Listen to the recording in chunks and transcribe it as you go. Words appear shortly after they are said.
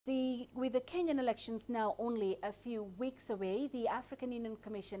With the Kenyan elections now only a few weeks away, the African Union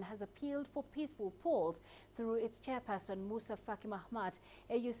Commission has appealed for peaceful polls through its chairperson, Moussa Mahat.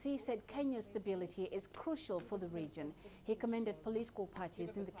 AUC said Kenya's stability is crucial for the region. He commended political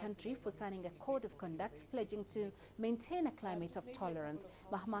parties in the country for signing a code of conduct pledging to maintain a climate of tolerance.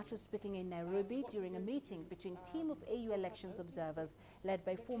 Mahat was speaking in Nairobi during a meeting between a team of AU elections observers led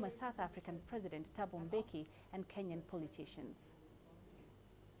by former South African President Thabo Mbeki and Kenyan politicians.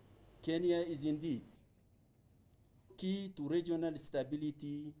 Kenya is indeed key to regional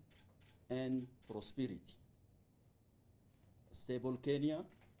stability and prosperity. A stable Kenya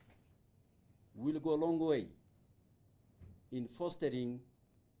will go a long way in fostering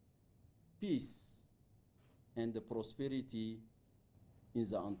peace and prosperity in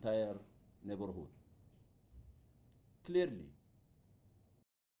the entire neighborhood. Clearly,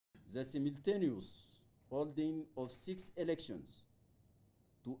 the simultaneous holding of 6 elections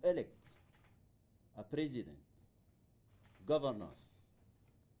to elect a president, governors,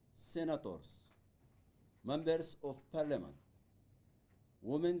 senators, members of parliament,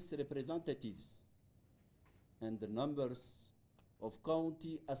 women's representatives, and the numbers of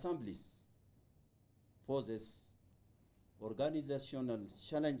county assemblies poses organizational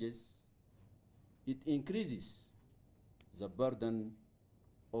challenges. It increases the burden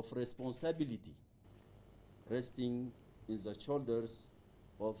of responsibility resting in the shoulders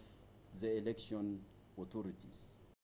of the election authorities.